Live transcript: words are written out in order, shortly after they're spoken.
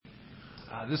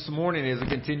This morning is a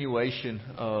continuation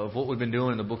of what we've been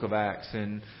doing in the book of Acts.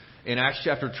 And in Acts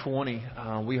chapter 20,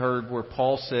 we heard where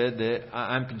Paul said that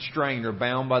I'm constrained or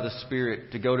bound by the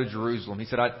Spirit to go to Jerusalem. He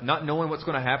said, not knowing what's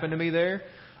going to happen to me there,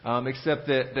 except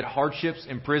that hardships,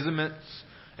 imprisonments,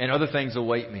 and other things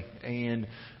await me. And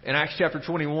in Acts chapter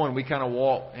 21, we kind of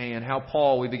walk and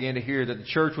how we began to hear that the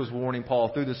church was warning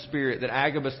Paul through the Spirit, that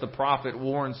Agabus the prophet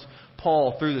warns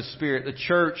Paul through the Spirit. The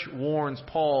church warns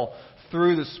Paul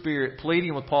through the Spirit,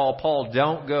 pleading with Paul,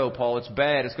 don't go, Paul, it's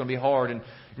bad, it's going to be hard. And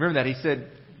remember that, he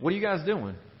said, what are you guys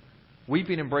doing?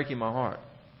 Weeping and breaking my heart.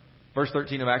 Verse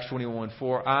 13 of Acts 21,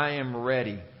 for I am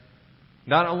ready,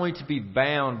 not only to be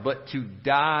bound, but to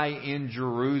die in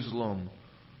Jerusalem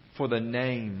for the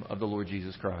name of the Lord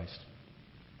Jesus Christ.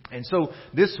 And so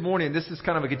this morning, this is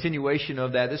kind of a continuation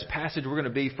of that. This passage we're going to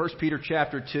be 1 Peter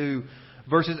chapter 2,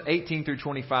 verses 18 through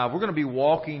 25. We're going to be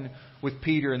walking with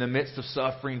Peter in the midst of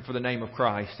suffering for the name of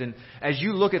Christ. And as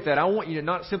you look at that, I want you to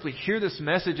not simply hear this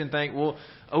message and think, well,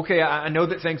 okay, I know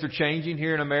that things are changing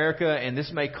here in America, and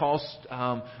this may cost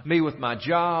me with my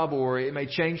job, or it may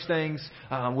change things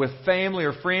with family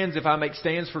or friends if I make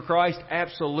stands for Christ.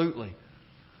 Absolutely.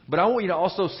 But I want you to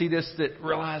also see this, that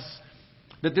realize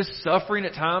that this suffering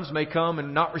at times may come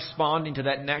and not responding to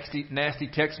that nasty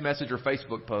text message or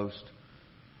Facebook post.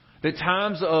 The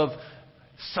times of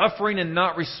suffering and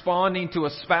not responding to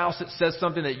a spouse that says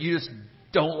something that you just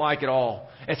don't like at all.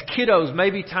 As kiddos,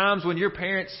 maybe times when your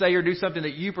parents say or do something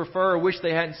that you prefer or wish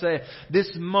they hadn't said.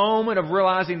 This moment of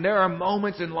realizing there are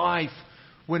moments in life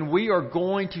when we are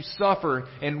going to suffer,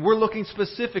 and we're looking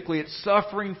specifically at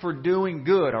suffering for doing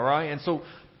good, all right? And so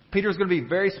Peter's going to be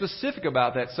very specific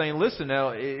about that, saying, listen, now,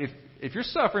 if you're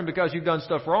suffering because you've done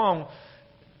stuff wrong,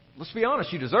 let's be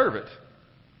honest, you deserve it.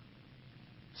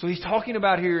 So he's talking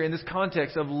about here in this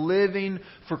context of living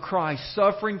for Christ,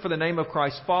 suffering for the name of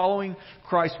Christ, following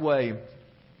Christ's way.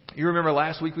 You remember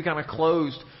last week we kind of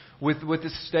closed with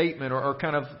this statement or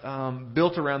kind of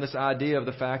built around this idea of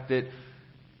the fact that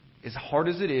as hard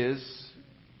as it is,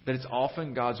 that it's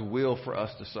often God's will for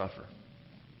us to suffer.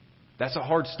 That's a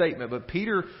hard statement, but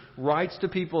Peter writes to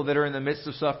people that are in the midst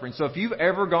of suffering. So if you've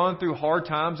ever gone through hard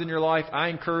times in your life, I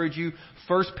encourage you,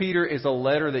 1 Peter is a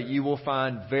letter that you will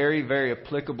find very, very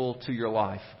applicable to your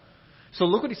life. So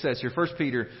look what he says here, 1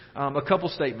 Peter, a couple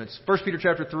statements. 1 Peter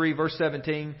chapter 3, verse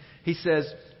 17, he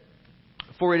says,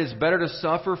 for it is better to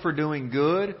suffer for doing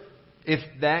good, if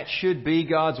that should be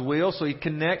God's will. So he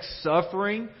connects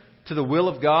suffering to the will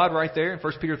of God right there in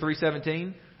 1 Peter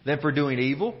 3:17, than for doing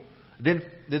evil. Then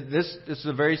this is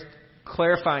a very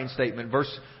clarifying statement. Verse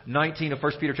 19 of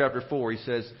 1 Peter chapter 4, he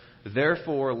says,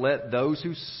 therefore let those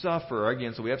who suffer,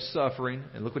 again, so we have suffering,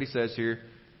 and look what he says here,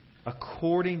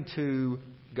 according to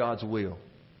God's will.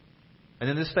 And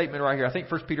then this statement right here, I think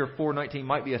 1 Peter 4:19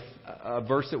 might be a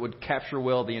verse that would capture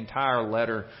well the entire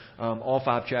letter, all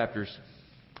 5 chapters.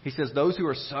 He says, those who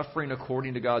are suffering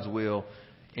according to God's will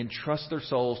entrust their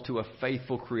souls to a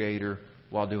faithful Creator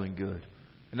while doing good.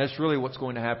 And that's really what's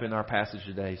going to happen in our passage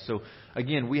today. So,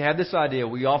 again, we have this idea.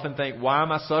 We often think, why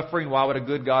am I suffering? Why would a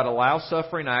good God allow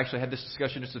suffering? I actually had this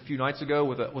discussion just a few nights ago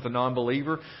with a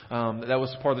non-believer. That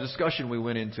was part of the discussion we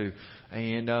went into.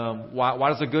 And why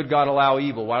does a good God allow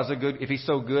evil? Why does if He's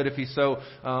so good, if He's so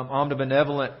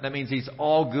omnibenevolent, that means He's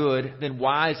all good, then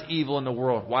why is evil in the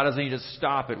world? Why doesn't He just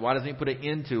stop it? Why doesn't He put an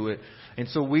end to it? And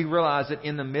so we realize that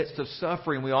in the midst of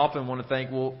suffering, we often want to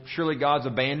think, well, surely God's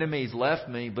abandoned me, He's left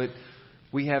me, but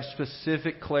we have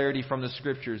specific clarity from the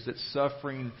Scriptures that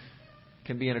suffering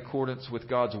can be in accordance with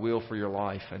God's will for your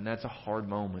life. And that's a hard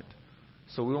moment.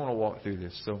 So we want to walk through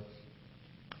this. So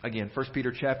again, 1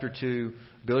 Peter chapter 2,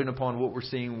 building upon what we're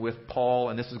seeing with Paul.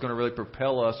 And this is going to really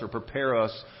propel us or prepare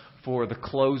us for the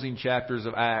closing chapters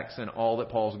of Acts and all that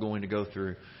Paul's going to go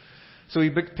through. So he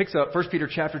picks up 1 Peter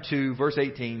chapter 2, verse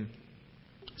 18.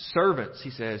 Servants,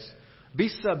 he says, be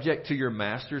subject to your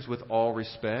masters with all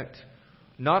respect,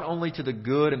 not only to the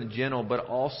good and the gentle, but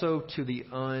also to the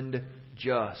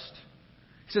unjust.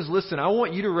 He says, listen, I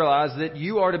want you to realize that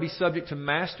you are to be subject to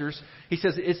masters. He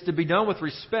says it's to be done with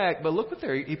respect, but look what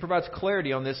there, he provides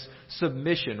clarity on this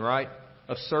submission, right,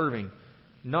 of serving.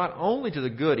 Not only to the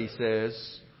good, he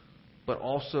says, but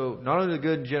also, not only the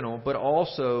good and gentle, but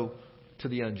also to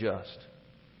the unjust.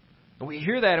 And we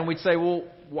hear that and we'd say, well,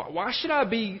 why should I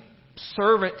be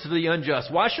servant to the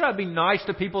unjust? Why should I be nice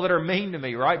to people that are mean to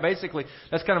me, right? Basically,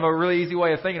 that's kind of a really easy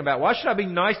way of thinking about it. Why should I be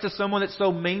nice to someone that's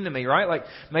so mean to me, right? Like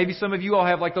maybe some of you all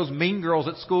have like those mean girls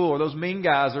at school or those mean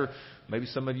guys, or maybe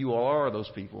some of you all are those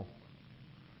people.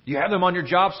 You have them on your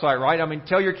job site, right? I mean,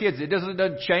 tell your kids, it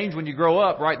doesn't change when you grow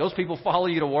up, right? Those people follow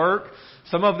you to work.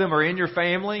 Some of them are in your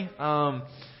family.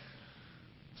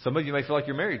 Some of you may feel like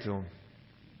you're married to them.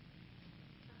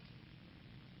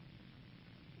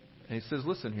 And he says,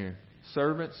 listen here.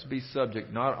 Servants, be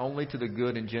subject not only to the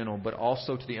good and gentle, but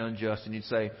also to the unjust. And you'd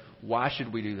say, why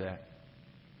should we do that?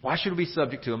 Why should we be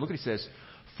subject to them? Look what he says.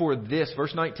 For this,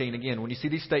 verse 19, again, when you see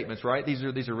these statements, right? These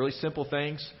are really simple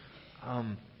things.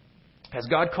 Has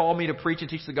God called me to preach and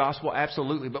teach the gospel?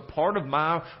 Absolutely. But part of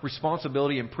my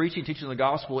responsibility in preaching and teaching the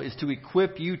gospel is to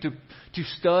equip you to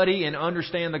study and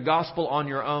understand the gospel on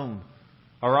your own.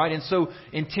 All right? And so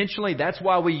intentionally, that's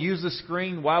why we use the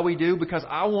screen, why we do, because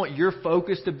I want your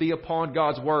focus to be upon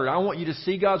God's Word. I want you to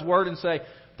see God's Word and say,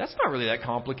 that's not really that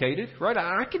complicated, right?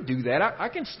 I can do that. I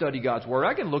can study God's Word.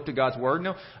 I can look to God's Word.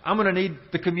 Now, I'm going to need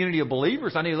the community of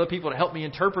believers. I need other people to help me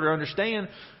interpret or understand.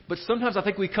 But sometimes I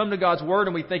think we come to God's Word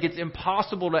and we think it's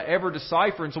impossible to ever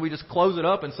decipher, and so we just close it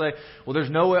up and say, well, there's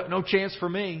no chance for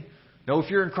me. No, if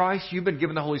you're in Christ, you've been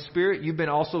given the Holy Spirit. You've been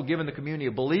also given the community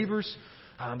of believers.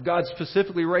 God's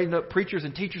specifically raising up preachers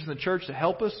and teachers in the church to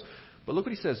help us. But look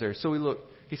what he says there. So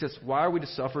he says, why are we to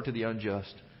suffer to the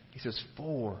unjust? He says,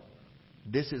 for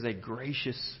this is a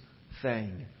gracious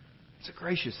thing. It's a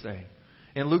gracious thing.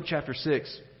 In Luke chapter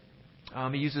 6,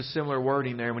 he uses similar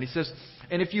wording there when he says,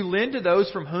 and if you lend to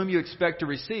those from whom you expect to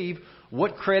receive,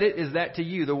 what credit is that to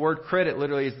you? The word credit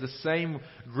literally is the same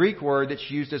Greek word that's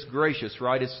used as gracious,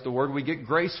 right? It's the word we get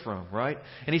grace from, right?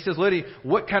 And he says, literally,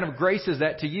 what kind of grace is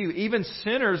that to you? Even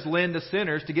sinners lend to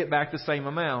sinners to get back the same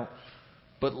amount.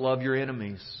 But love your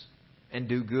enemies and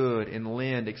do good and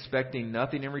lend, expecting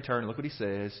nothing in return. Look what he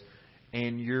says.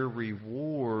 And your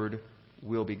reward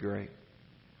will be great.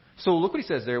 So look what he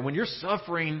says there. When you're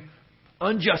suffering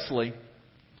unjustly,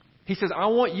 he says, I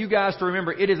want you guys to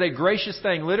remember it is a gracious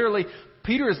thing. Literally,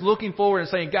 Peter is looking forward and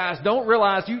saying, guys, don't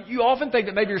realize, you often think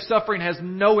that maybe your suffering has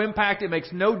no impact, it makes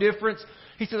no difference.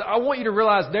 He says, I want you to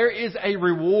realize there is a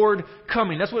reward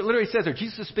coming. That's what literally says there.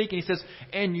 Jesus is speaking. He says,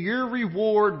 and your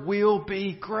reward will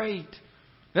be great.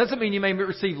 That doesn't mean you may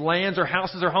receive lands or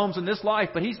houses or homes in this life,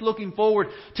 but he's looking forward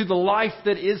to the life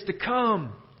that is to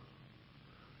come.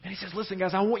 And he says, listen,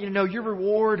 guys, I want you to know your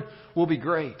reward will be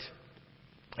great.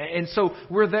 And so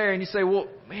we're there, and you say, well,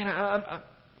 man,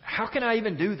 how can I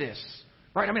even do this?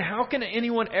 Right? I mean, how can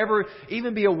anyone ever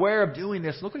even be aware of doing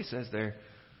this? Look what he says there.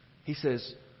 He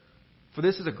says, for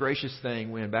this is a gracious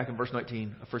thing when, back in verse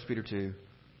 19 of 1 Peter 2,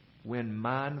 when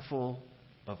mindful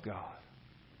of God.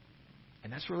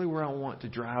 And that's really where I want to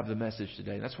drive the message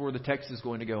today. That's where the text is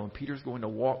going to go, and Peter's going to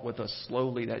walk with us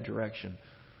slowly that direction.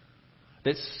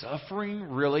 That suffering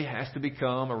really has to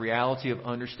become a reality of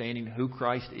understanding who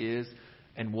Christ is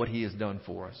and what He has done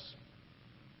for us.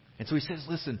 And so he says,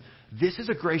 listen, this is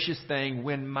a gracious thing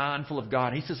when mindful of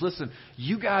God. He says, listen,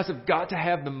 you guys have got to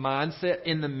have the mindset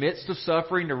in the midst of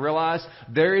suffering to realize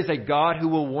there is a God who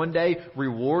will one day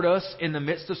reward us in the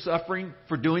midst of suffering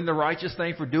for doing the righteous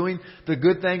thing, for doing the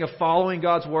good thing of following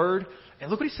God's Word. And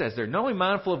look what he says there. Not only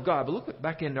mindful of God, but look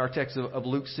back in our text of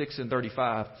Luke 6 and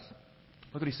 35.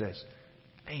 Look what he says.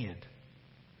 And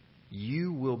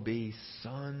you will be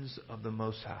sons of the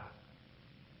Most High.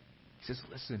 He says,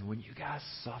 listen, when you guys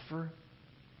suffer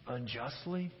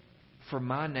unjustly for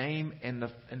my name and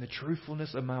the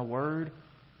truthfulness of my word,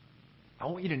 I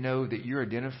want you to know that you're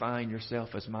identifying yourself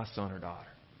as my son or daughter.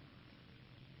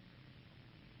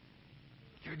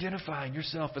 You're identifying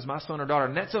yourself as my son or daughter.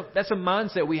 And that's a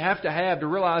mindset we have to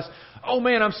realize, oh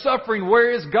man, I'm suffering.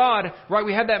 Where is God? Right?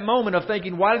 We have that moment of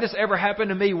thinking, why did this ever happen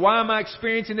to me? Why am I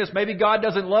experiencing this? Maybe God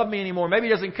doesn't love me anymore. Maybe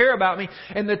He doesn't care about me.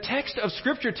 And the text of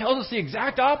Scripture tells us the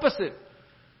exact opposite.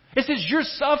 It says you're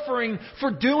suffering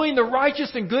for doing the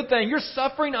righteous and good thing. You're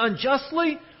suffering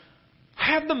unjustly.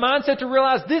 Have the mindset to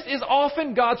realize this is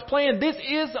often God's plan. This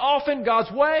is often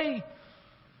God's way.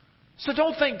 So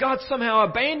don't think God somehow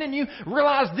abandoned you.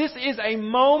 Realize this is a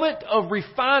moment of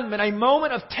refinement, a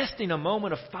moment of testing, a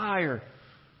moment of fire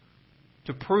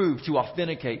to prove, to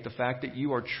authenticate the fact that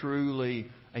you are truly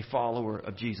a follower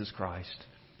of Jesus Christ.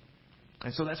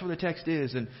 And so that's where the text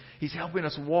is, and he's helping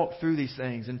us walk through these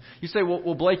things. And you say,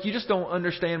 well, Blake, you just don't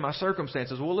understand my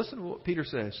circumstances. Well, listen to what Peter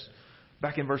says.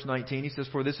 Back in verse 19, he says,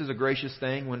 for this is a gracious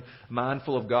thing when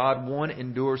mindful of God, one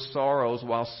endures sorrows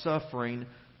while suffering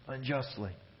unjustly.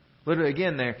 Literally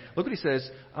again there, look what he says.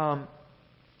 For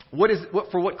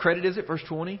what credit is it? Verse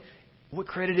 20. What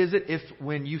credit is it if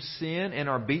when you sin and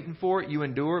are beaten for it, you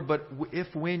endure, but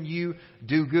if when you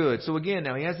do good? So again,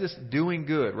 now he has this doing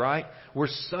good, right? We're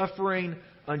suffering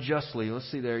unjustly. Let's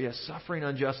see there. Yes, suffering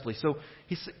unjustly. So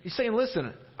he's saying,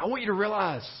 listen, I want you to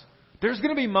realize there's going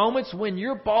to be moments when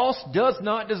your boss does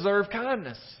not deserve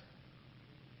kindness.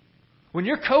 When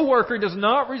your coworker does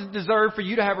not deserve for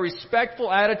you to have a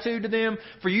respectful attitude to them,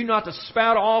 for you not to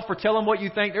spout off or tell them what you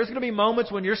think, there's going to be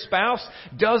moments when your spouse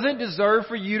doesn't deserve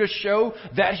for you to show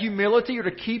that humility or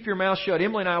to keep your mouth shut.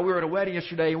 Emily and I, we were at a wedding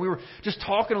yesterday, and we were just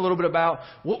talking a little bit about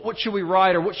what should we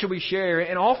write or what should we share.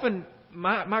 And often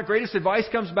my greatest advice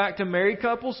comes back to married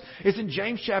couples. It's in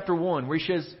James chapter 1, where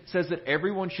he says that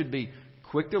everyone should be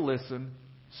quick to listen,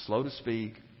 slow to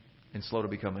speak, and slow to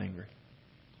become angry.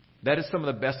 That is some of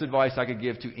the best advice I could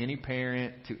give to any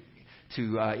parent,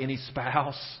 to any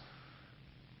spouse.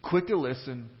 Quick to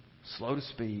listen, slow to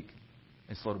speak,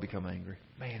 and slow to become angry.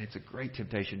 Man, it's a great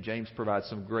temptation. James provides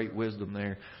some great wisdom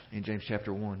there in James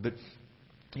chapter 1. But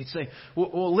you'd say,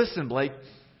 well, listen, Blake,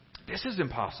 this is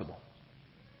impossible.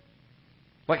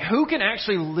 Like, who can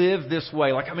actually live this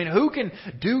way? Who can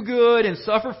do good and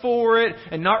suffer for it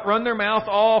and not run their mouth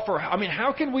off?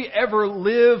 How can we ever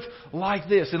live like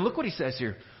this? And look what he says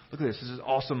here. Look at this. This is an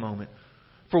awesome moment.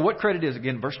 For what credit is,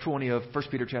 again, verse 20 of 1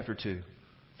 Peter chapter 2.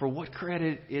 For what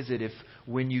credit is it if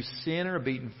when you sin or are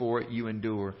beaten for it, you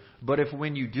endure? But if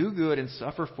when you do good and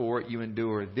suffer for it, you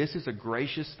endure, this is a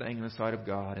gracious thing in the sight of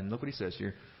God. And look what he says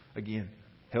here. Again,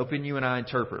 helping you and I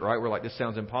interpret, right? We're like, this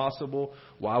sounds impossible.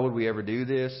 Why would we ever do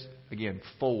this? Again,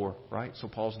 for, right? So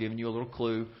Paul's giving you a little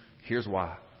clue. Here's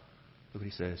why. Look what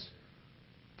he says.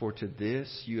 For to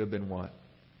this you have been what?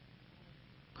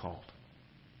 Called.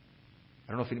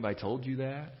 I don't know if anybody told you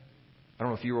that. I don't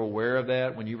know if you were aware of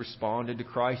that when you responded to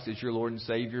Christ as your Lord and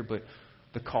Savior, but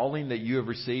the calling that you have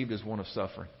received is one of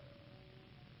suffering.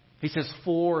 He says,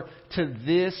 for to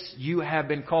this you have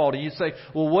been called. And you say,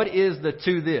 well, what is the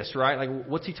to this, right? Like,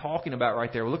 what's he talking about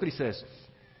right there? Well, look what he says.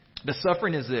 The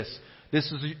suffering is this.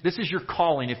 This is your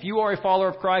calling. If you are a follower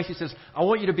of Christ, he says, I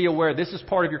want you to be aware this is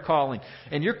part of your calling.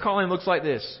 And your calling looks like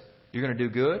this. You're going to do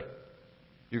good.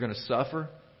 You're going to suffer.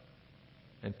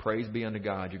 And praise be unto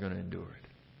God, you're going to endure it.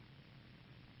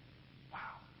 Wow.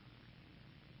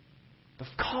 The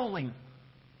calling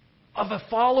of a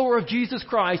follower of Jesus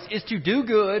Christ is to do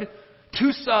good,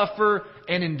 to suffer,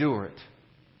 and endure it.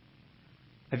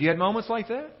 Have you had moments like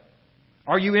that?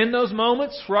 Are you in those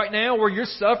moments right now where you're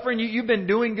suffering? You've been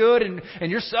doing good and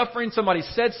you're suffering. Somebody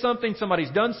said something.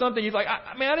 Somebody's done something. You're like,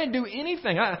 I didn't do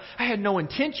anything. I had no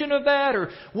intention of that,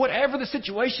 or whatever the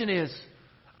situation is.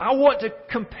 I want to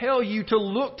compel you to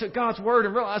look to God's Word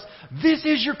and realize this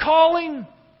is your calling.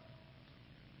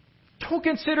 Don't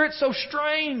consider it so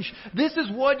strange. This is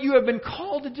what you have been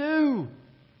called to do.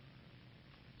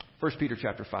 1 Peter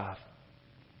chapter 5.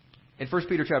 In 1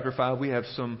 Peter chapter 5, we have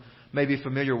some maybe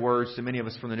familiar words to many of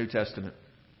us from the New Testament.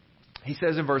 He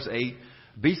says in verse 8,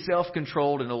 be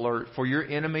self-controlled and alert, for your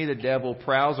enemy, the devil,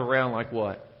 prowls around like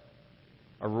what?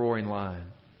 A roaring lion,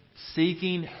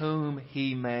 seeking whom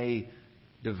he may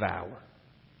devour.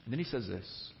 And then he says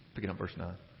this, picking up verse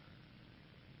 9.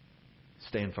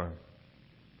 Stand firm.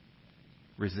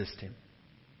 Resist him.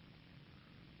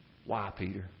 Why,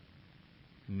 Peter?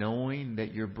 Knowing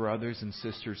that your brothers and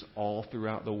sisters all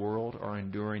throughout the world are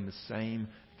enduring the same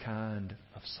kind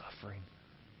of suffering.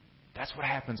 That's what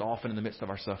happens often in the midst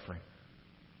of our suffering.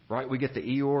 Right? We get the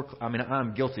Eeyore.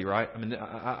 I'm guilty, right?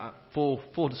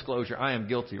 Full disclosure, I am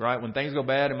guilty, right? When things go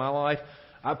bad in my life,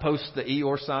 I post the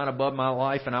Eeyore sign above my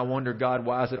life and I wonder, God,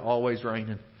 why is it always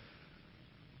raining?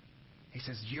 He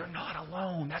says, you're not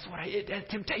alone. That's what that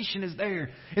temptation is there.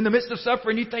 In the midst of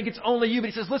suffering, you think it's only you. But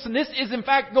he says, listen, this is in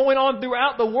fact going on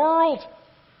throughout the world.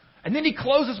 And then he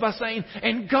closes by saying,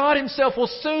 and God himself will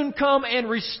soon come and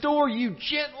restore you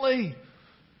gently.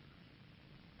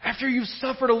 After you've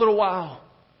suffered a little while.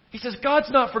 He says, God's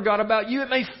not forgot about you. It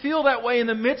may feel that way in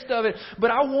the midst of it,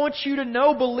 but I want you to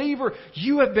know, believer,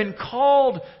 you have been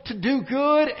called to do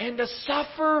good and to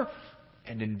suffer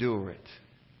and endure it.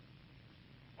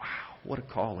 Wow, what a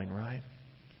calling, right?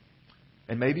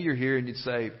 And maybe you're here and you'd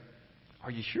say,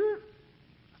 are you sure?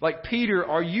 Like Peter,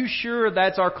 are you sure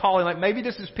that's our calling? Like maybe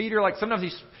this is Peter, like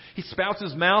sometimes he spouts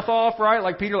his mouth off, right?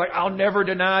 Like Peter, like, I'll never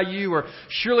deny you, or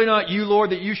surely not you,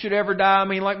 Lord, that you should ever die.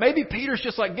 Like maybe Peter's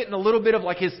just like getting a little bit of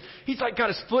like he's like got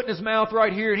his foot in his mouth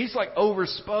right here, and he's like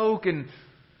overspoke. And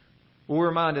we're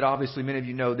reminded, obviously, many of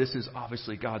you know this is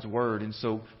obviously God's Word. And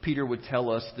so Peter would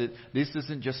tell us that this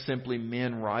isn't just simply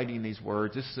men writing these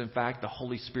words. This is in fact the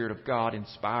Holy Spirit of God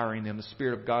inspiring them. The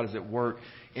Spirit of God is at work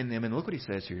in them. And look what he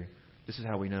says here. This is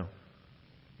how we know.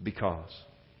 Because.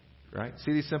 Right?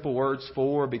 See these simple words,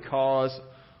 for, because.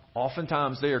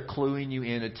 Oftentimes they are cluing you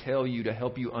in to tell you, to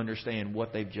help you understand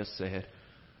what they've just said.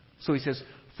 So he says,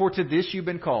 for to this you've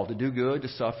been called, to do good, to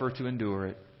suffer, to endure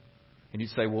it. And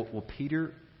you'd say, well,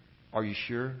 Peter, are you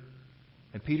sure?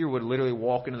 And Peter would literally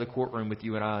walk into the courtroom with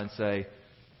you and I and say,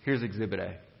 here's Exhibit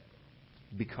A.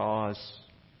 Because,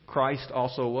 Christ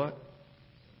also what?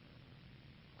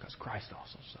 Because Christ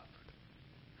also suffered.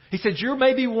 He said, you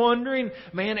may be wondering,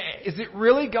 man, is it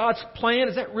really God's plan?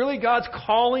 Is that really God's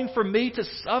calling for me to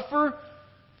suffer?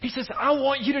 He says, I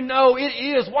want you to know it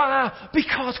is. Why?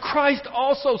 Because Christ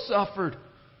also suffered.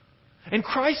 And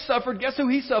Christ suffered. Guess who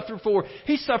He suffered for?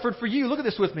 He suffered for you. Look at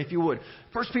this with me if you would.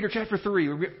 1 Peter chapter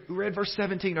 3. We read verse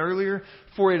 17 earlier.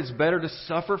 For it is better to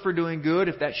suffer for doing good,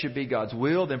 if that should be God's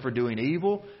will, than for doing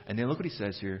evil. And then look what he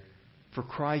says here. For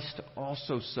Christ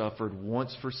also suffered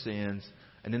once for sins.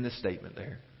 And then this statement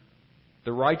there.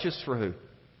 The righteous for who?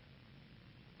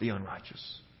 The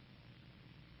unrighteous.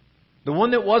 The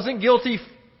one that wasn't guilty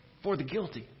for the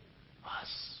guilty.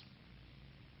 Us.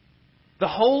 The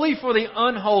holy for the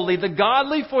unholy. The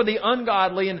godly for the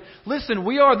ungodly. And listen,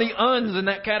 we are the uns in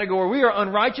that category. We are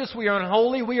unrighteous. We are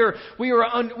unholy.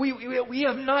 We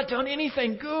have not done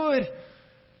anything good.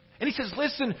 And he says,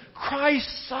 listen, Christ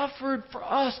suffered for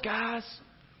us, guys.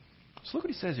 So look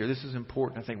what he says here. This is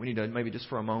important. I think we need to maybe just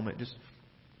for a moment just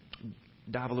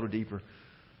dive a little deeper.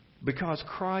 Because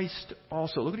Christ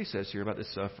also, look what he says here about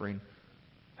this suffering.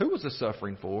 Who was the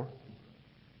suffering for?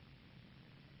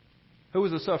 Who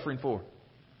was the suffering for?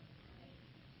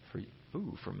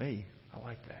 For me. I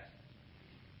like that.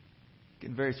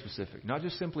 Getting very specific. Not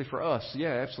just simply for us.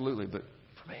 Yeah, absolutely. But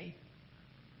for me.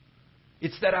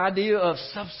 It's that idea of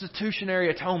substitutionary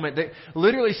atonement. That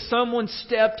literally someone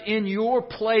stepped in your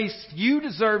place. You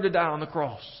deserve to die on the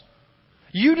cross.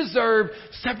 You deserve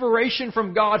separation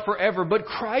from God forever. But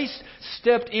Christ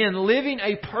stepped in, living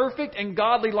a perfect and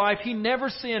godly life. He never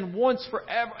sinned once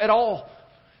forever at all.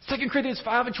 2 Corinthians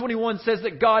 5:21 says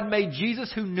that God made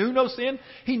Jesus, who knew no sin.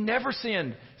 He never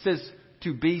sinned. It says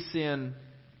to be sin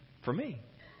for me.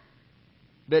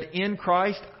 That in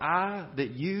Christ,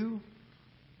 that you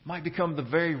might become the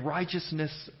very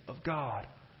righteousness of God.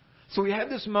 So we have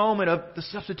this moment of the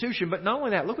substitution. But not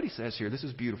only that, look what he says here. This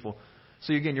is beautiful.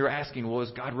 So again, you're asking, well,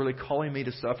 is God really calling me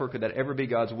to suffer? Could that ever be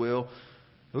God's will?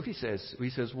 Look, he says,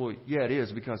 well, yeah, it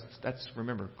is, because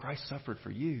remember, Christ suffered for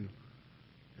you.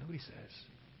 Look what he says.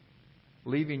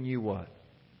 Leaving you what?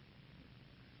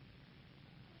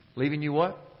 Leaving you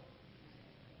what?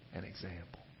 An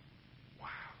example. Wow.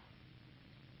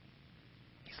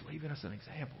 He's leaving us an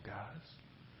example, guys.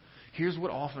 Here's what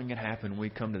often can happen when we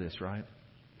come to this, right?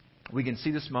 We can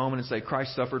see this moment and say,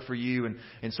 Christ suffered for you.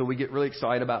 And so we get really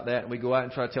excited about that. And we go out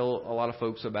and try to tell a lot of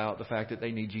folks about the fact that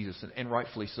they need Jesus. And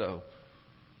rightfully so.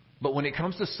 But when it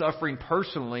comes to suffering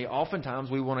personally, oftentimes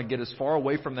we want to get as far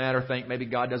away from that or think maybe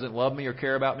God doesn't love me or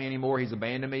care about me anymore. He's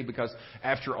abandoned me because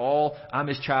after all, I'm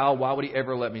His child. Why would He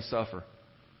ever let me suffer?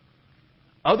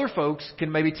 Other folks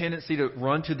can maybe tendency to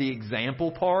run to the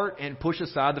example part and push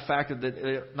aside the fact that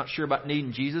they're not sure about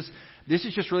needing Jesus. This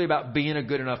is just really about being a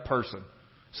good enough person.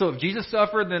 So if Jesus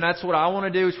suffered, then that's what I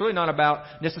want to do. It's really not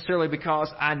about necessarily because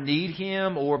I need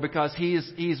Him or because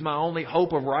He's my only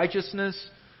hope of righteousness.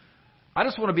 I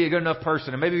just want to be a good enough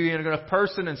person. And maybe being a good enough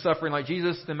person and suffering like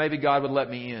Jesus, then maybe God would let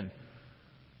me in.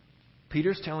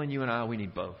 Peter's telling you and I we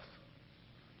need both.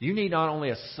 You need not only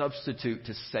a substitute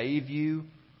to save you,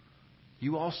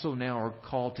 you also now are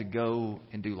called to go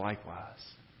and do likewise.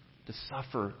 To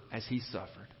suffer as He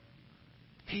suffered.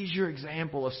 He's your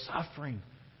example of suffering.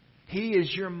 He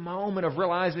is your moment of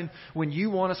realizing when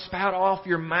you want to spout off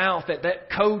your mouth at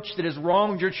that coach that has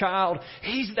wronged your child.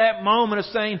 He's that moment of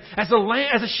saying, as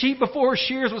a sheep before her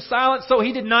shears was silent, so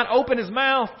he did not open his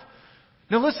mouth.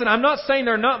 Now listen, I'm not saying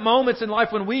there are not moments in life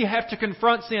when we have to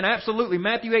confront sin. Absolutely.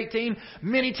 Matthew 18,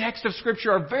 many texts of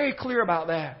Scripture are very clear about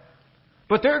that.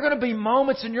 But there are going to be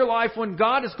moments in your life when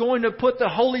God is going to put the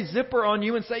holy zipper on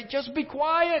you and say, just be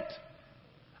quiet.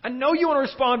 I know you want to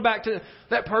respond back to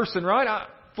that person, right?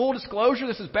 Full disclosure,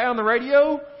 this is bad on the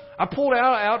radio. I pulled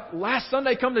out last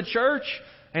Sunday, come to church,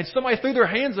 and somebody threw their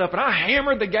hands up, and I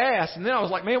hammered the gas. And then I was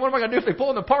like, man, what am I going to do if they pull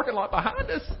in the parking lot behind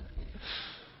us?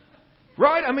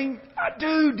 Right? I mean,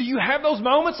 dude, do you have those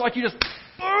moments like you just,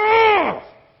 right?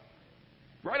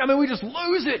 I mean, we just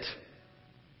lose it.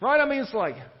 Right? I mean, it's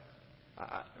like,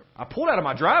 I pulled out of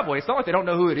my driveway. It's not like they don't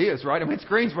know who it is, right? I mean, it's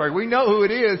Greensburg. We know who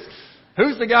it is.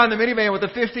 Who's the guy in the minivan with the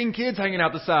 15 kids hanging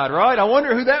out the side, right? I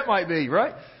wonder who that might be,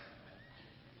 right?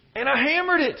 And I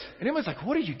hammered it. And everyone's like,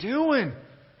 what are you doing?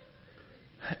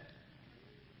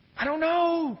 I don't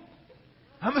know.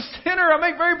 I'm a sinner. I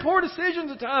make very poor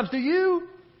decisions at times. Do you?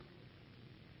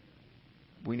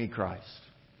 We need Christ.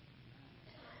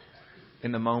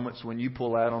 In the moments when you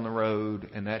pull out on the road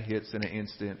and that hits in an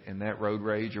instant and that road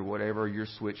rage or whatever, your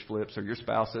switch flips or your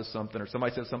spouse says something or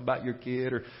somebody says something about your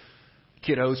kid or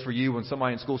kiddos for you when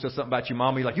somebody in school says something about your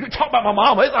mama, you're like, you didn't talk about my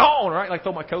mama, it's on, right? Like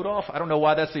throw my coat off. I don't know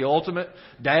why that's the ultimate.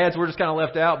 Dads, we're just kind of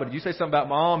left out, but if you say something about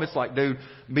mom, it's like, dude,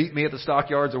 meet me at the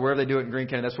stockyards or wherever they do it in Green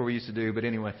County. That's what we used to do. But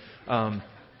anyway,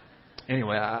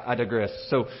 I digress.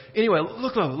 So anyway,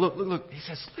 look. He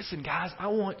says, listen, guys, I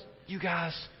want you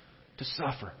guys to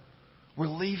suffer. We're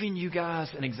leaving you guys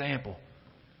an example.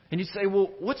 And you say, well,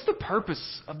 what's the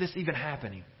purpose of this even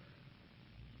happening?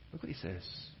 Look what he says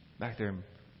back there in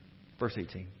verse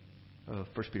 18 of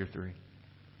 1 Peter 3.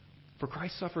 For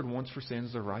Christ suffered once for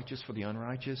sins, the righteous for the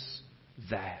unrighteous.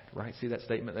 That, right? See that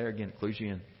statement there? Again, it clues you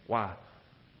in. Why?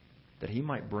 That He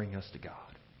might bring us to God.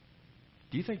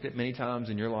 Do you think that many times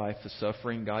in your life the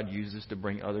suffering God uses to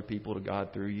bring other people to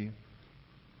God through you?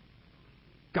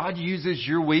 God uses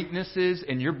your weaknesses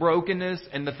and your brokenness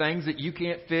and the things that you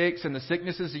can't fix and the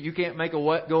sicknesses that you can't make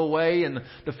go away and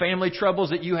the family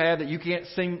troubles that you have that you can't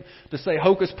seem to say,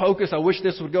 hocus pocus, I wish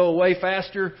this would go away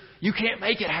faster. You can't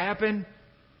make it happen.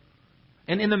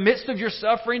 And in the midst of your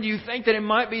suffering, do you think that it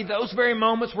might be those very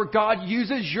moments where God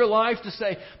uses your life to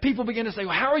say, people begin to say,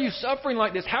 well, how are you suffering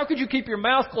like this? How could you keep your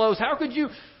mouth closed? How could you...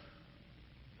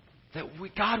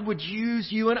 God would use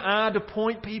you and I to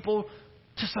point people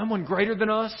to someone greater than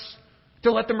us,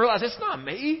 to let them realize it's not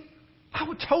me. I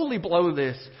would totally blow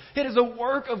this. It is a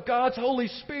work of God's Holy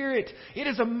Spirit. It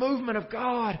is a movement of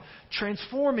God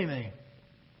transforming me.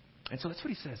 And so that's what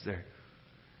he says there.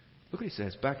 Look what he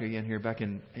says back again here, back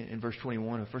in verse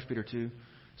 21 of 1 Peter 2.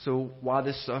 So why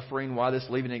this suffering? Why this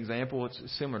leaving an example? It's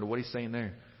similar to what he's saying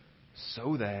there.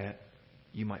 So that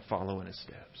you might follow in his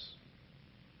steps.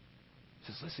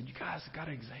 He says, listen, you guys have got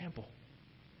an example.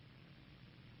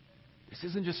 This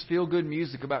isn't just feel-good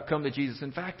music about come to Jesus.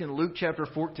 In fact, in Luke chapter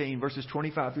 14, verses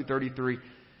 25 through 33,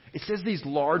 it says these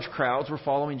large crowds were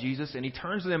following Jesus, and he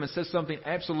turns to them and says something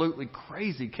absolutely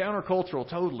crazy, countercultural,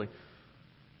 totally.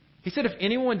 He said, if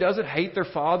anyone doesn't hate their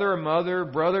father or mother,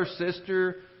 brother,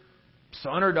 sister,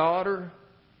 son or daughter,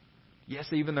 yes,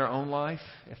 even their own life,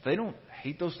 if they don't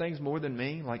hate those things more than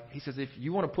me, like he says, if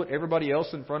you want to put everybody else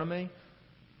in front of me,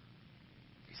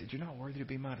 he said, you're not worthy to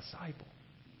be my disciple.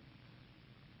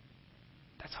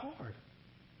 That's hard.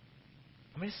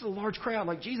 I mean, this is a large crowd.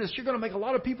 Like, Jesus, you're going to make a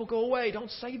lot of people go away. Don't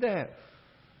say that.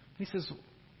 He says,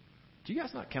 do you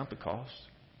guys not count the cost?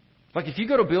 Like, if you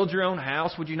go to build your own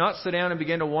house, would you not sit down and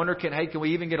begin to wonder, can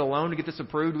we even get a loan to get this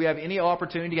approved? Do we have any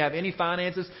opportunity, have any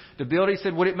finances to build it? He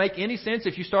said, would it make any sense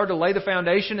if you started to lay the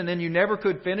foundation and then you never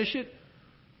could finish it?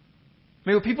 I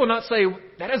mean, would people not say,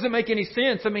 that doesn't make any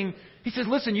sense? I mean, he says,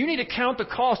 listen, you need to count the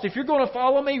cost. If you're going to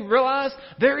follow me, realize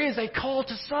there is a call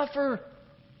to suffer.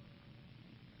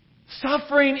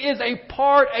 Suffering is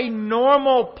a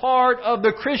normal part of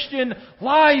the Christian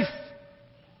life.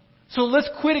 So let's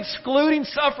quit excluding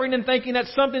suffering and thinking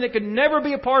that's something that could never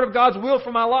be a part of God's will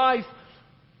for my life.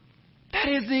 That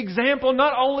is the example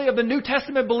not only of the New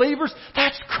Testament believers,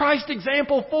 that's Christ's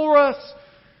example for us.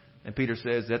 And Peter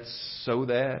says that's so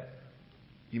that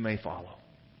you may follow.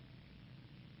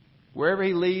 Wherever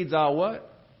He leads, I'll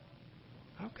what?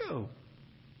 I'll go.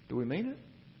 Do we mean it?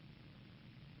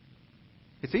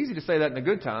 It's easy to say that in the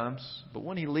good times, but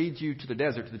when He leads you to the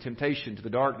desert, to the temptation, to the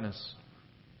darkness,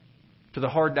 to the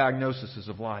hard diagnoses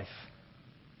of life,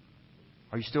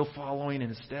 are you still following in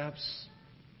His steps?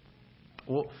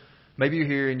 Well, maybe you're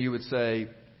here and you would say,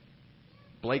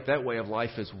 Blake, that way of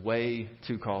life is way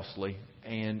too costly.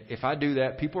 And if I do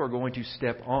that, people are going to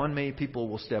step on me. People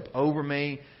will step over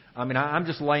me. I mean, I'm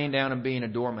just laying down and being a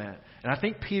doormat. And I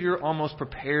think Peter almost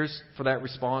prepares for that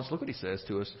response. Look what he says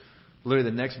to us.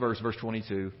 Literally the next verse, verse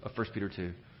 22 of 1 Peter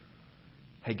 2.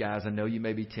 Hey guys, I know you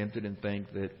may be tempted and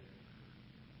think that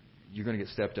you're going to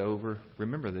get stepped over.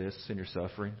 Remember this in your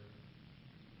suffering.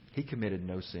 He committed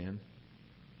no sin.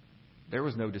 There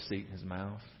was no deceit in His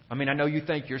mouth. I mean, I know you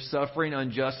think you're suffering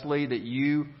unjustly, that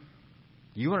you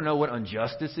want to know what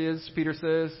injustice is, Peter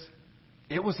says?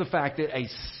 It was the fact that a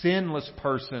sinless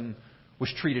person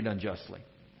was treated unjustly.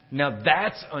 Now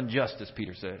that's injustice,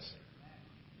 Peter says.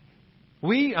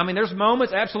 There's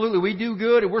moments, absolutely, we do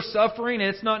good and we're suffering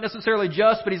and it's not necessarily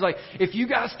just, but he's like, if you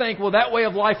guys think, well, that way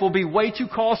of life will be way too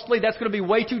costly, that's going to be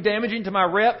way too damaging to my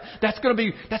rep, that's going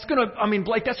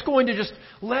to just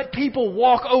let people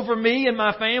walk over me and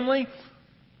my family.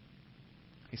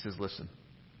 He says, listen,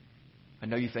 I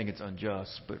know you think it's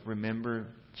unjust, but remember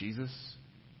Jesus,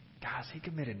 guys, He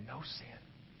committed no sin.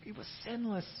 He was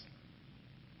sinless,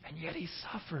 and yet He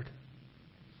suffered.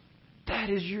 That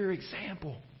is your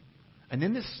example. And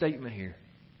then this statement here.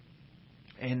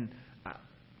 And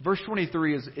verse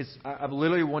 23 is I've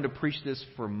literally wanted to preach this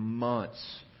for months.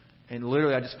 And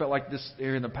literally I just felt like this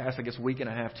here in the past, I guess, week and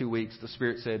a half, 2 weeks, the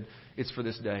Spirit said, it's for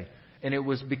this day. And it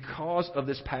was because of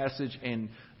this passage and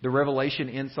the revelation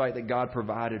insight that God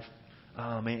provided.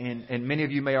 And many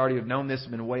of you may already have known this,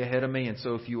 been way ahead of me. And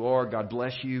so if you are, God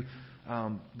bless you.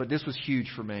 But this was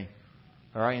huge for me.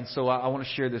 All right. And so I want to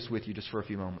share this with you just for a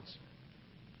few moments.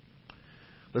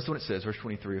 Listen to what it says, verse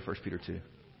 23 of 1 Peter 2.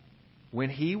 When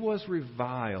he was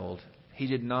reviled, he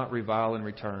did not revile in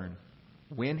return.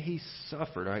 When he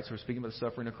suffered, all right, so we're speaking about the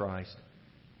suffering of Christ,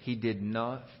 he did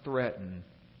not threaten,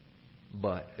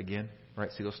 but, again,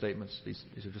 right, see those statements? These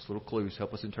are just little clues,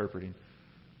 help us interpreting.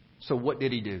 So what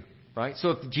did he do? Right? So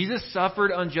if Jesus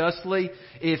suffered unjustly,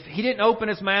 if he didn't open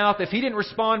his mouth, if he didn't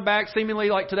respond back seemingly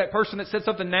like to that person that said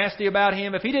something nasty about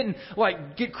him, if he didn't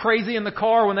like get crazy in the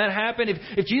car when that happened,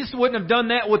 if Jesus wouldn't have done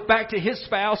that with back to his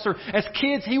spouse, or as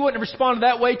kids he wouldn't have responded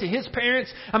that way to his parents,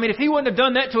 I mean if he wouldn't have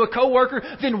done that to a coworker,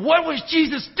 then what was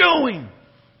Jesus doing?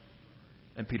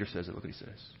 And Peter says it, look what he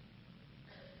says.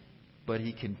 But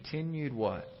he continued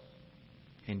what?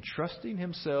 Entrusting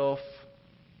himself,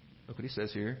 look what he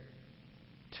says here,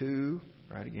 to,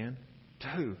 right again, to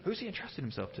who? Who's he entrusted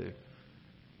himself to?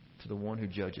 To the one who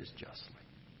judges justly.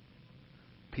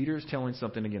 Peter is telling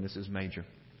something, again, this is major.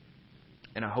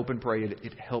 And I hope and pray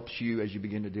it helps you as you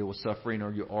begin to deal with suffering,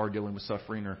 or you are dealing with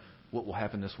suffering, or what will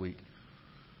happen this week.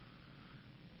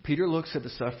 Peter looks at the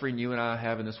suffering you and I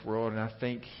have in this world, and I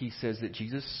think he says that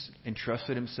Jesus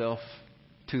entrusted himself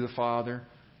to the Father,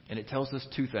 and it tells us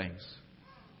two things.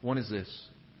 One is this.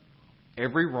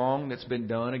 Every wrong that's been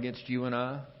done against you and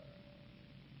I,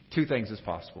 two things is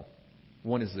possible.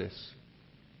 One is this.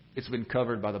 It's been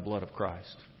covered by the blood of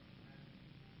Christ.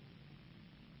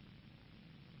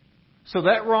 So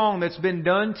that wrong that's been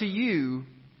done to you,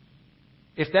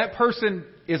 if that person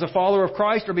is a follower of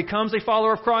Christ or becomes a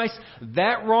follower of Christ,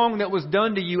 that wrong that was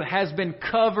done to you has been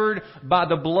covered by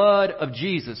the blood of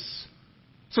Jesus.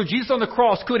 So Jesus on the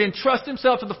cross could entrust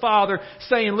himself to the Father,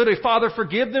 saying literally, Father,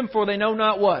 forgive them, for they know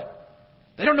not what.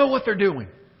 They don't know what they're doing.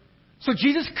 So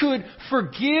Jesus could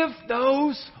forgive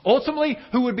those, ultimately,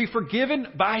 who would be forgiven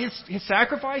by His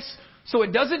sacrifice. So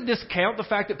it doesn't discount the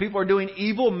fact that people are doing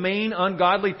evil, mean,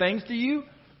 ungodly things to you.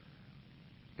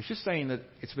 It's just saying that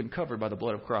it's been covered by the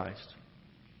blood of Christ.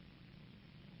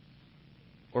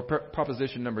 Or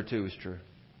proposition number 2 is true.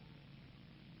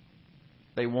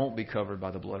 They won't be covered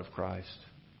by the blood of Christ.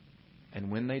 And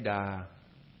when they die,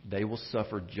 they will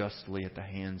suffer justly at the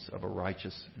hands of a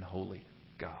righteous and holy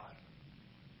God.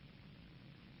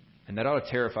 And that ought to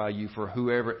terrify you for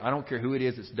whoever, I don't care who it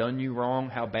is that's done you wrong,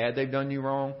 how bad they've done you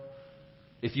wrong.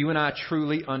 If you and I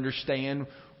truly understand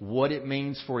what it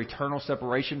means for eternal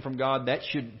separation from God, that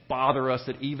should bother us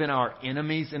that even our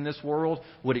enemies in this world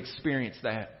would experience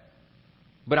that.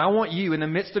 But I want you, in the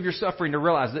midst of your suffering, to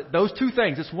realize that those two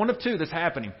things, it's one of two that's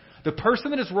happening. The person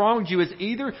that has wronged you is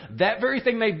either that very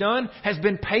thing they've done has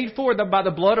been paid for by the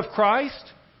blood of Christ,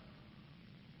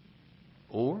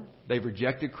 or they've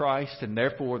rejected Christ, and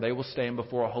therefore they will stand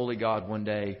before a holy God one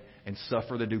day and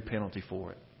suffer the due penalty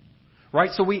for it. Right?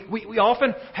 So we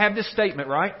often have this statement,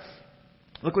 right?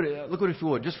 Look what if you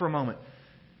would, just for a moment.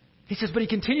 He says, but he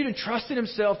continued entrusting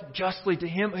himself justly to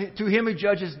him who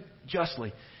judges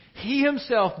justly. He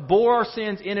himself bore our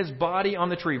sins in his body on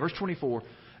the tree. Verse 24.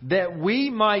 That we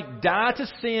might die to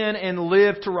sin and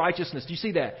live to righteousness. Do you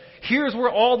see that? Here's where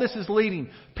all this is leading.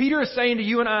 Peter is saying to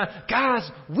you and I, guys,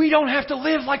 we don't have to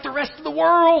live like the rest of the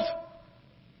world.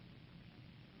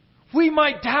 We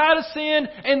might die to sin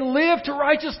and live to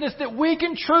righteousness, that we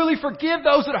can truly forgive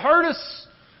those that hurt us.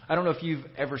 I don't know if you've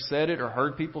ever said it or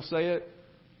heard people say it.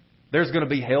 There's going to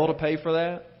be hell to pay for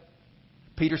that.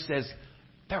 Peter says,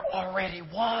 there already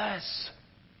was.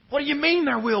 What do you mean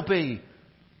there will be?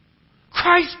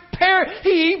 Christ,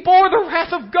 He bore the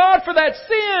wrath of God for that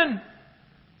sin.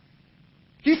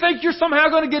 You think you're somehow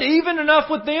going to get even enough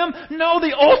with them? No,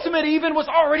 the ultimate even was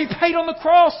already paid on the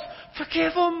cross.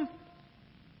 Forgive them.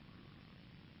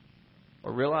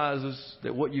 Or realizes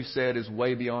that what you said is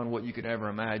way beyond what you could ever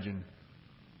imagine.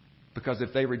 Because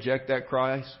if they reject that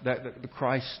Christ, the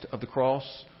Christ of the cross,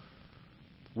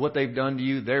 what they've done to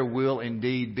you, there will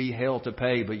indeed be hell to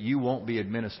pay, but you won't be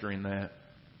administering that.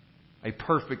 A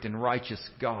perfect and righteous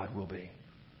God will be.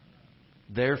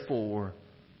 Therefore,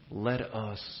 let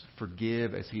us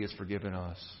forgive as He has forgiven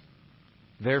us.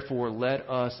 Therefore, let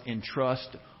us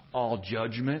entrust all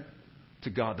judgment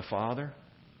to God the Father.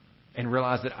 And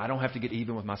realize that I don't have to get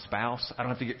even with my spouse. I don't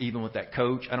have to get even with that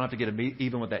coach. I don't have to get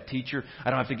even with that teacher. I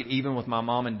don't have to get even with my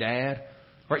mom and dad.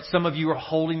 Right? Some of you are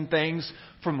holding things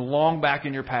from long back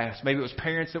in your past. Maybe it was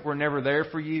parents that were never there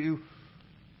for you.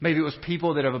 Maybe it was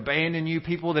people that have abandoned you,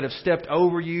 people that have stepped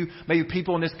over you, maybe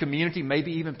people in this community,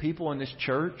 maybe even people in this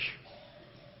church.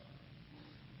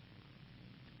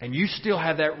 and you still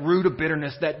have that root of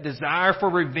bitterness, that desire for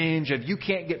revenge, if you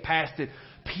can't get past it,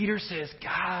 Peter says,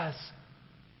 guys,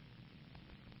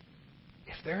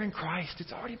 if they're in Christ,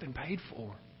 it's already been paid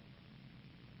for.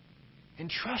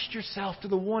 Entrust yourself to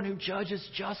the one who judges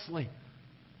justly.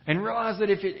 And realize that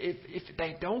if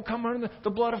they don't come under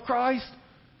the blood of Christ,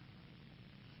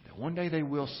 that one day they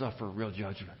will suffer real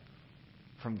judgment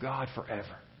from God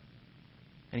forever.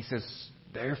 And he says,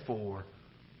 therefore,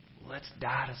 let's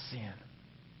die to sin.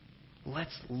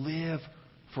 Let's live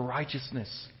for righteousness.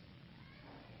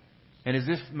 And as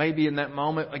if maybe in that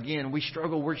moment, again, we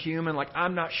struggle, we're human, like,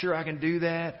 I'm not sure I can do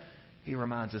that. He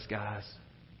reminds us, guys,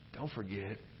 don't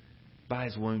forget, by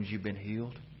His wounds you've been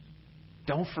healed.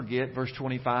 Don't forget, verse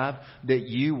 25, that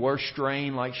you were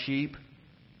straying like sheep.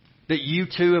 That you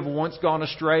too have once gone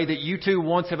astray. That you too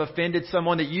once have offended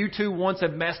someone. That you too once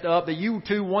have messed up. That you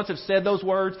too once have said those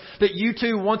words. That you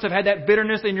too once have had that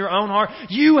bitterness in your own heart.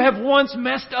 You have once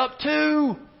messed up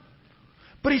too.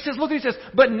 But he says, look, he says,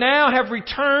 but now have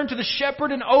returned to the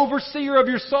shepherd and overseer of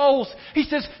your souls. He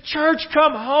says, church,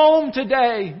 come home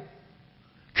today.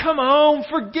 Come home,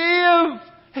 forgive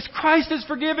as Christ has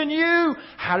forgiven you.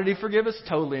 How did He forgive us?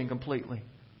 Totally and completely.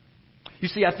 You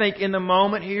see, I think in the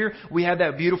moment here, we have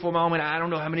that beautiful moment. I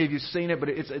don't know how many of you have seen it, but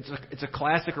it's a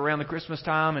classic around the Christmas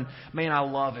time. And man, I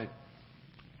love it.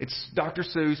 It's Dr.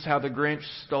 Seuss, How the Grinch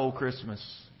Stole Christmas.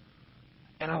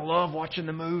 And I love watching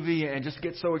the movie and just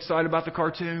get so excited about the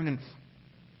cartoon.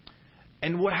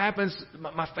 And what happens,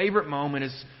 my favorite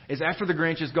moment is after the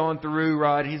Grinch has gone through,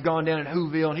 right, he's gone down in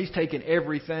Whoville and he's taken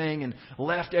everything and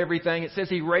left everything. It says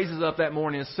he raises up that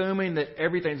morning assuming that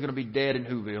everything's going to be dead in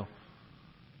Whoville.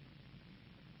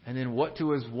 And then what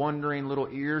to his wondering little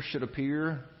ears should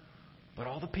appear? But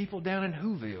all the people down in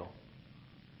Whoville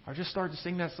are just starting to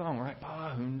sing that song, right?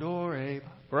 Ba Hundore,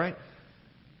 right?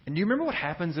 And do you remember what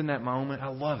happens in that moment? I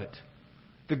love it.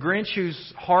 The Grinch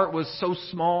whose heart was so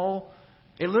small,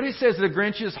 it literally says the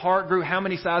Grinch's heart grew how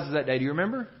many sizes that day? Do you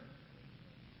remember?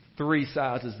 3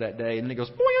 sizes that day. And then it goes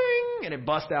boing, and it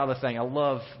busts out of the thing. I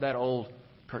love that old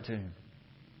cartoon.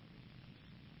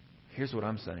 Here's what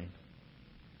I'm saying.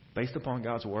 Based upon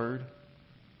God's Word,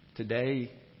 today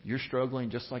you're struggling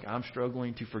just like I'm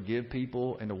struggling to forgive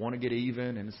people and to want to get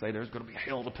even and to say there's going to be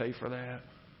hell to pay for that.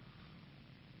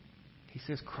 He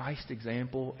says Christ's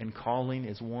example and calling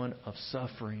is one of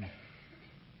suffering.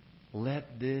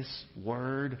 Let this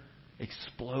word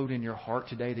explode in your heart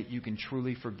today that you can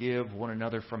truly forgive one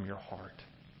another from your heart.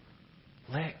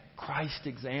 Let Christ's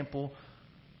example,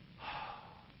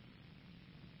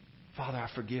 Father, I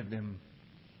forgive them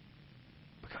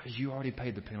because you already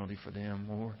paid the penalty for them.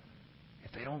 Or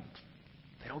if they don't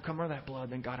come under that blood,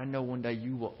 then God, I know one day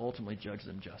you will ultimately judge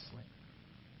them justly.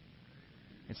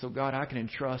 And so, God, I can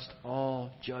entrust all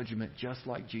judgment just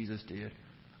like Jesus did.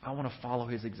 I want to follow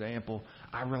His example.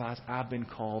 I realize I've been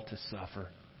called to suffer.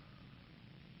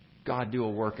 God, do a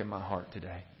work in my heart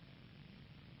today.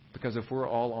 Because if we're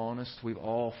all honest, we've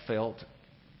all felt,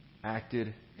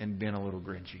 acted, and been a little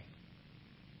grinchy.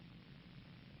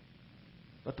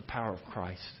 Let the power of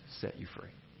Christ set you free.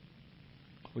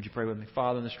 Would you pray with me?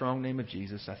 Father, in the strong name of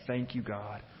Jesus, I thank you,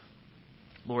 God.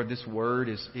 Lord, this word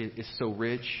is so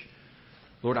rich.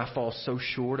 Lord, I fall so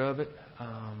short of it.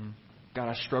 God,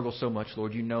 I struggle so much,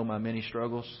 Lord. You know my many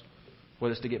struggles.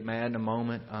 Whether it's to get mad in a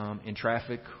moment in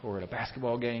traffic or at a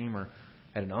basketball game or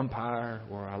at an umpire,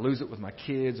 or I lose it with my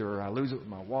kids, or I lose it with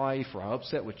my wife, or I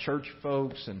upset with church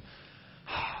folks. And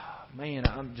man,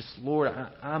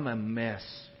 I'm a mess.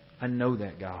 I know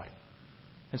that, God.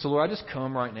 And so, Lord, I just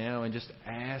come right now and just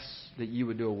ask that you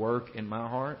would do a work in my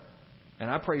heart. And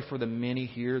I pray for the many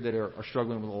here that are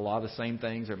struggling with a lot of the same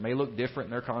things that may look different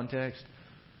in their context.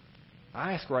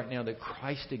 I ask right now that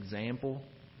Christ's example,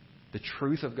 the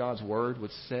truth of God's Word, would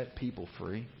set people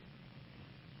free.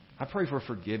 I pray for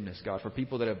forgiveness, God, for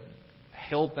people that have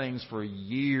held things for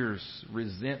years,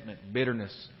 resentment,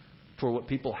 bitterness for what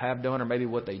people have done or maybe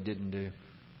what they didn't do.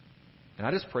 And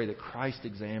I just pray that Christ's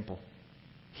example,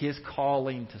 His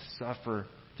calling to suffer,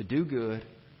 to do good,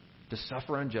 to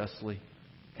suffer unjustly,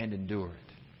 and endure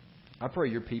it. I pray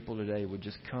your people today would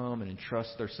just come and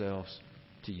entrust themselves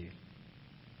to you.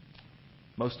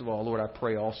 Most of all, Lord, I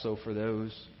pray also for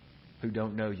those who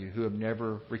don't know you, who have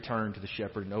never returned to the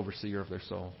shepherd and overseer of their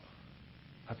soul.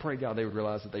 I pray, God, they would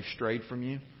realize that they've strayed from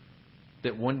you,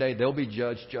 that one day they'll be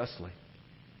judged justly.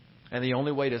 And the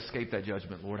only way to escape that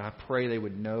judgment, Lord, I pray they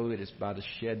would know that it's by the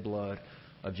shed blood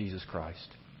of Jesus Christ.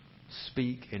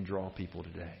 Speak and draw people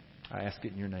today. I ask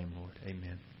it in your name, Lord.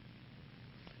 Amen.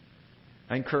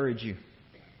 I encourage you.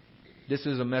 This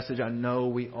is a message I know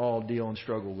we all deal and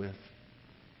struggle with.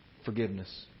 Forgiveness.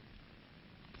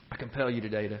 I compel you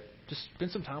today to just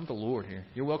spend some time with the Lord here.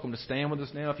 You're welcome to stand with us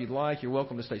now if you'd like. You're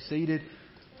welcome to stay seated.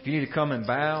 If you need to come and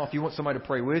bow, if you want somebody to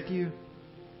pray with you.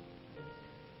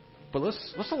 But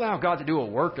let's allow God to do a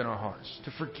work in our hearts,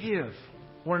 to forgive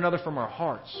one another from our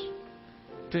hearts,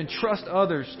 to entrust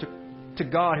others to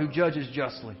God who judges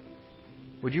justly.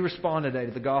 Would you respond today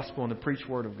to the gospel and the preached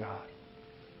word of God?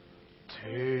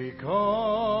 Take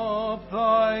up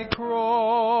thy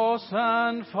cross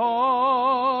and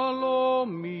follow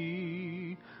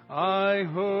me. I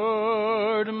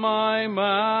heard my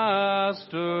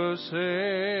Master say,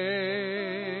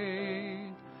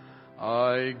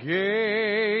 I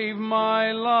gave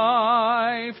my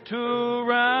life to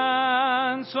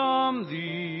ransom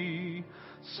thee.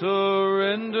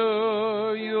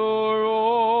 Surrender your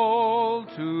all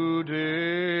today.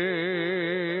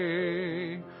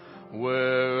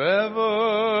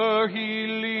 Wherever He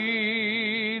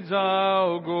leads,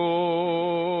 I'll go.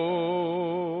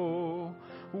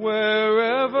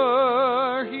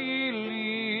 Wherever He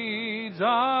leads,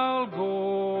 I'll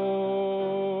go.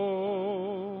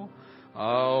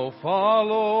 I'll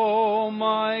follow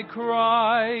my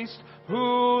Christ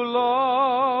who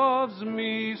loves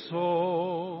me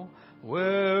so.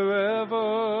 Wherever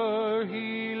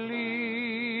He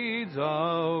leads,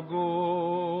 I'll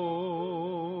go.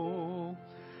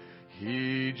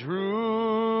 He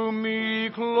drew me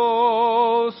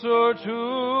closer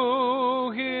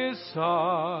to His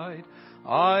side.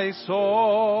 I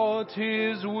sought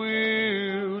His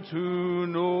will to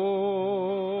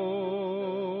know,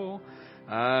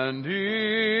 and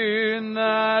in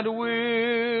that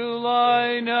will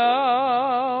I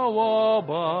now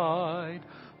abide.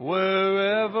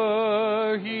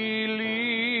 Wherever He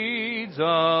leads,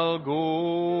 I'll go.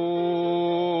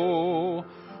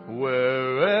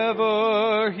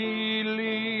 Wherever He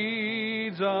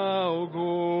leads, I'll go.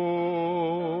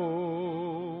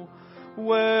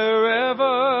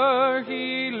 Wherever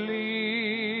He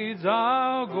leads,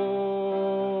 I'll go.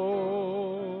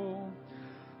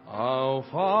 I'll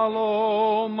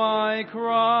follow my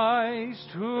Christ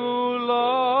who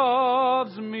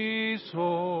loves me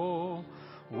so.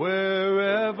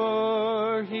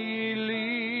 Wherever He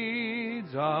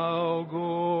leads, I'll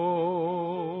go.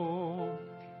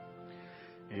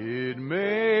 It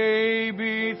may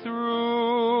be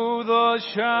through the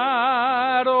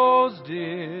shadows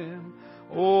dim,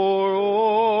 or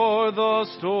o'er the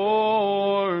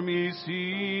stormy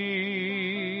sea.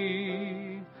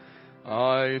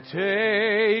 I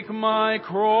take my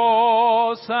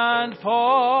cross and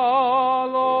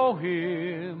follow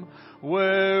Him.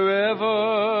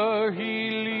 Wherever He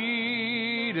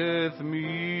leadeth me,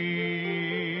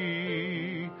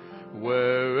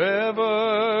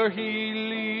 wherever He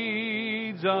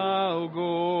leads, I'll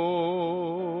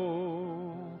go.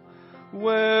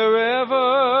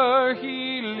 Wherever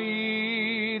He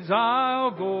leads,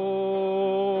 I'll go.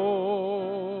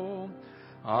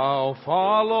 I'll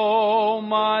follow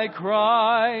my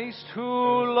Christ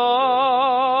who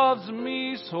loves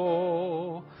me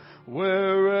so.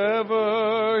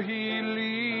 Wherever He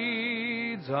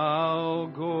leads, I'll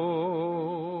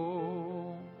go.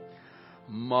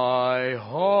 My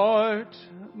heart,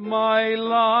 my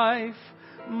life,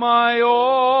 my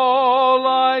all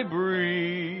I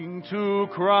bring to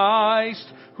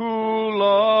Christ who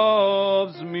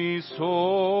loves me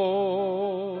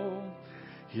so.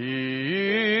 He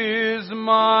is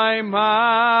my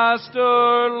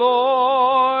Master,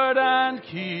 Lord, and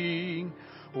King.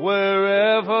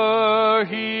 Wherever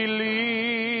He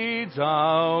leads,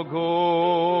 I'll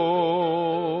go.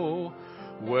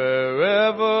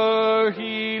 Wherever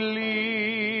He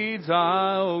leads,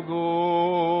 I'll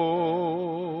go.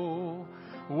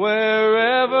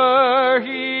 Wherever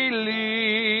He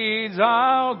leads,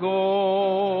 I'll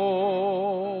go.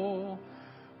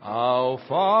 I'll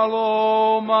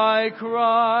follow my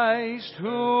Christ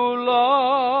who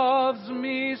loves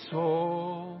me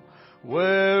so.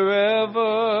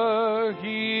 Wherever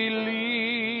He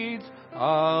leads,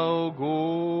 I'll go.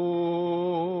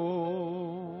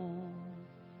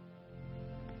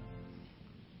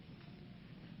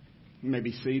 You may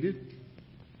be seated.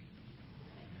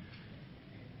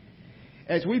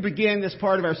 As we begin this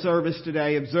part of our service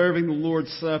today, observing the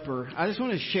Lord's Supper, I just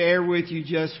want to share with you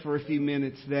just for a few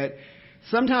minutes that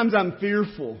sometimes I'm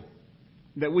fearful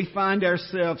that we find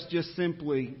ourselves just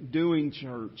simply doing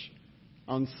church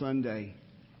on Sunday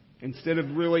instead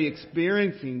of really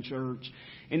experiencing church.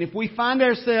 And if we find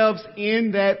ourselves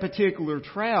in that particular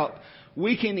trap,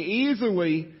 we can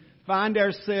easily find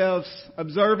ourselves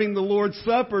observing the Lord's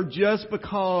Supper just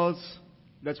because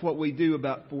that's what we do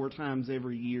about 4 times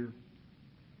every year.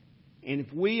 And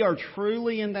if we are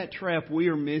truly in that trap, we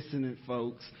are missing it,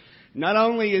 folks. Not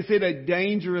only is it a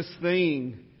dangerous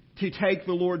thing to take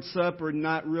the Lord's Supper and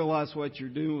not realize what you're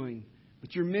doing,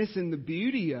 but you're missing the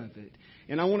beauty of it.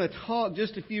 And I want to talk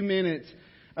just a few minutes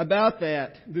about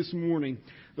that this morning.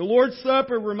 The Lord's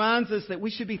Supper reminds us that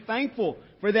we should be thankful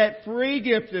for that free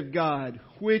gift of God,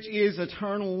 which is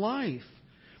eternal life.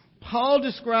 Paul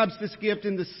describes this gift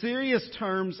in the serious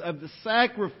terms of the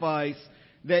sacrifice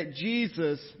that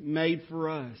Jesus made for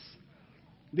us.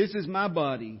 This is my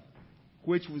body,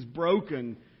 which was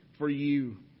broken for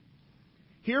you.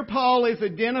 Here Paul is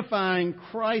identifying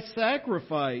Christ's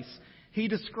sacrifice. He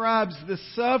describes the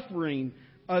suffering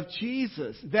of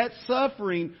Jesus. That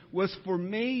suffering was for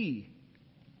me.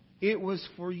 It was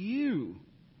for you.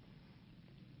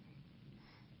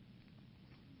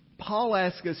 Paul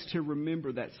asks us to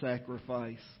remember that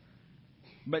sacrifice.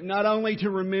 But not only to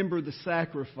remember the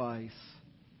sacrifice,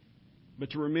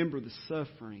 but to remember the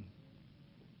suffering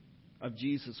of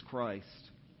Jesus Christ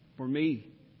for me,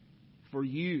 for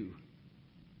you.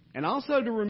 And also to remember